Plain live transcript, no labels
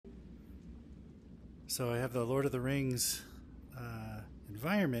So I have the Lord of the Rings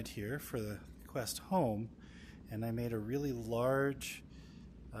environment here for the Quest Home, and I made a really large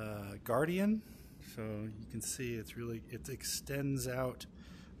guardian. So you can see it extends out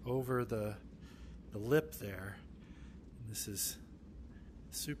over the lip there. And this is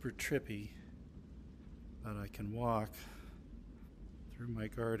super trippy, but I can walk through my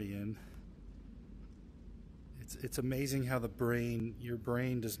guardian. It's amazing how your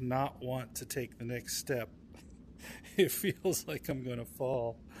brain does not want to take the next step. It feels like I'm going to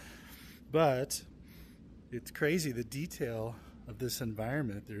fall. But it's crazy, the detail of this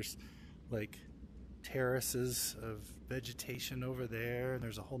environment. There's like terraces of vegetation over there, and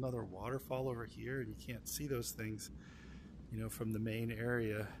there's a whole nother waterfall over here, and you can't see those things, from the main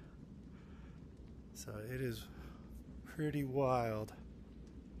area. So it is pretty wild.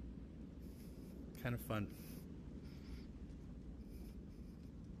 Kind of fun.